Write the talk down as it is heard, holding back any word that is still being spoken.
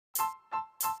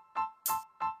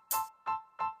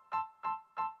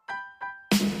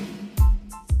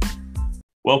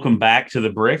Welcome back to the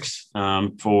Bricks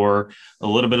for a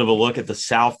little bit of a look at the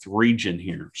South region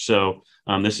here.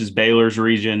 This is Baylor's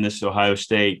region. This is Ohio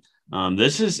State.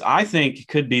 This is, I think,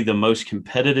 could be the most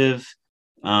competitive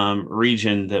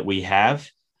region that we have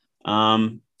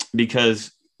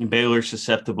because Baylor's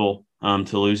susceptible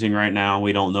to losing right now.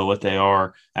 We don't know what they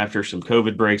are after some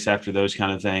COVID breaks, after those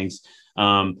kind of things.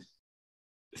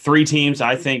 Three teams,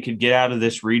 I think, could get out of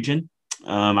this region.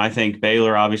 I think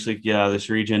Baylor obviously could get out of this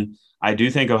region. I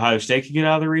do think Ohio State could get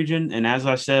out of the region. And as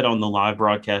I said on the live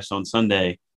broadcast on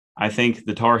Sunday, I think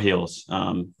the Tar Heels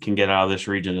can get out of this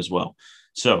region as well.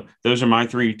 So those are my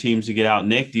three teams to get out.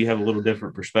 Nick, do you have a little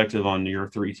different perspective on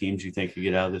your three teams you think could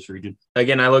get out of this region?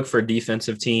 Again, I look for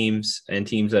defensive teams and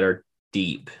teams that are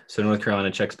deep. So North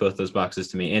Carolina checks both those boxes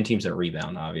to me, and teams that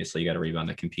rebound. Obviously, you got to rebound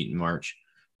to compete in March.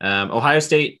 Ohio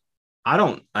State,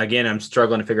 I'm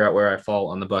struggling to figure out where I fall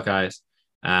on the Buckeyes.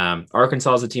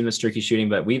 Arkansas is a team that's streaky shooting,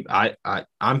 but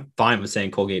I'm fine with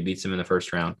saying Colgate beats them in the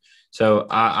first round. So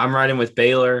I'm riding with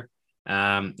Baylor.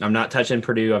 I'm not touching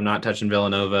Purdue. I'm not touching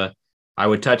Villanova. I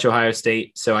would touch Ohio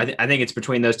State. So I think it's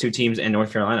between those two teams and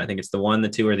North Carolina. I think it's the 1, the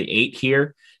 2, or the 8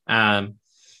 here.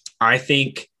 I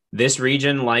think this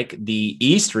region, like the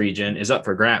East region, is up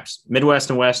for grabs.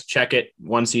 Midwest and West, check it.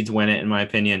 1 seeds win it, in my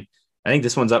opinion. I think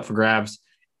this one's up for grabs.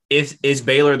 Is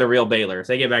Baylor the real Baylor? If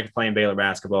they get back to playing Baylor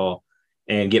basketball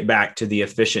and get back to the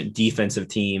efficient defensive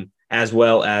team, as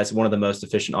well as one of the most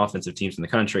efficient offensive teams in the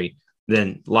country,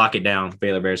 then lock it down.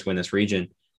 Baylor Bears win this region.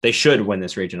 They should win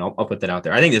this region. I'll put that out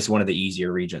there. I think this is one of the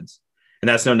easier regions. And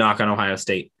that's no knock on Ohio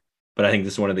State, but I think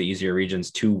this is one of the easier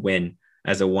regions to win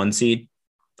as a 1 seed.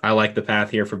 I like the path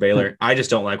here for Baylor. I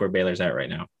just don't like where Baylor's at right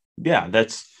now. Yeah,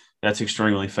 that's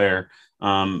extremely fair.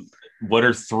 What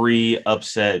are 3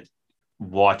 upset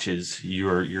watches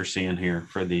you're seeing here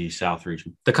for the South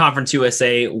region? The Conference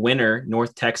USA winner,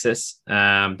 North Texas,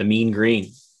 the Mean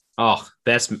Green. Oh,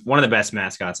 one of the best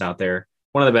mascots out there.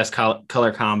 One of the best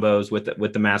color combos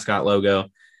with the mascot logo.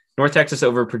 North Texas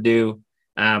over Purdue.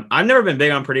 I've never been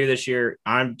big on Purdue this year.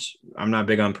 I'm not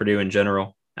big on Purdue in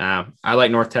general. I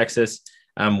like North Texas.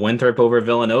 Winthrop over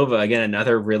Villanova. Again,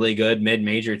 another really good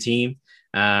mid-major team.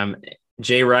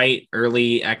 Jay Wright,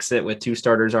 early exit with 2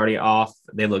 starters already off.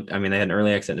 They had an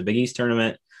early exit in the Big East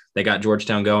tournament. They got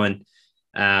Georgetown going.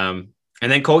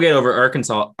 And then Colgate over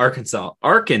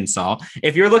Arkansas.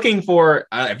 If you're looking for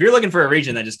a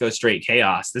region that just goes straight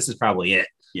chaos, this is probably it.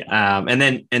 Yeah. And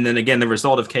then again, the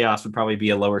result of chaos would probably be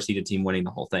a lower seeded team winning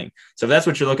the whole thing. So if that's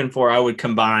what you're looking for, I would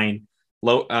combine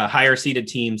higher seeded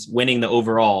teams winning the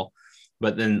overall,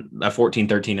 but then a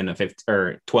 14-13 and a 15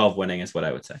 or 12 winning is what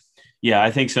I would say. Yeah,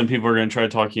 I think some people are going to try to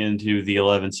talk you into the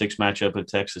 11-6 matchup of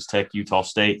Texas Tech, Utah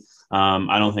State.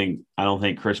 I don't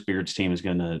think Chris Beard's team is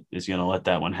going to let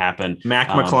that one happen. Mac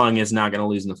McClung is not going to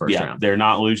lose in the first round. They're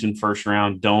not losing first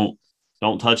round. Don't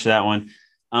touch that one.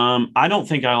 I don't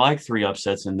think I like 3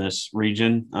 upsets in this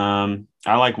region. I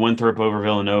like Winthrop over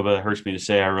Villanova. It hurts me to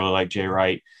say I really like Jay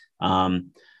Wright.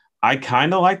 I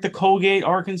kind of like the Colgate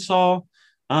Arkansas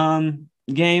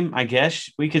game. I guess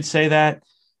we could say that.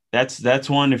 That's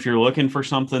one if you're looking for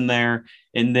something there.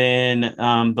 And then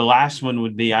the last one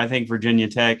would be, I think, Virginia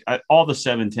Tech. All the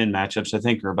 7-10 matchups, I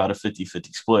think, are about a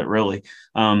 50-50 split, really.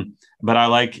 But I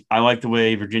like the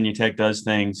way Virginia Tech does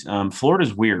things.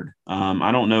 Florida's weird.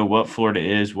 I don't know what Florida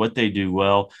is, what they do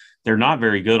well. They're not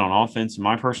very good on offense, in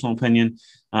my personal opinion.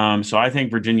 So I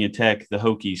think Virginia Tech, the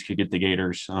Hokies, could get the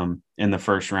Gators in the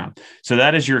first round. So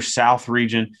that is your South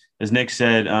region. As Nick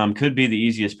said, could be the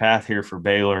easiest path here for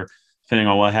Baylor, depending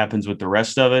on what happens with the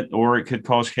rest of it, or it could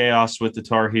cause chaos with the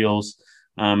Tar Heels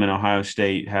and Ohio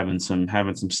State having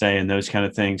some say in those kind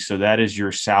of things. So that is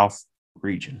your South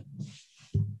region.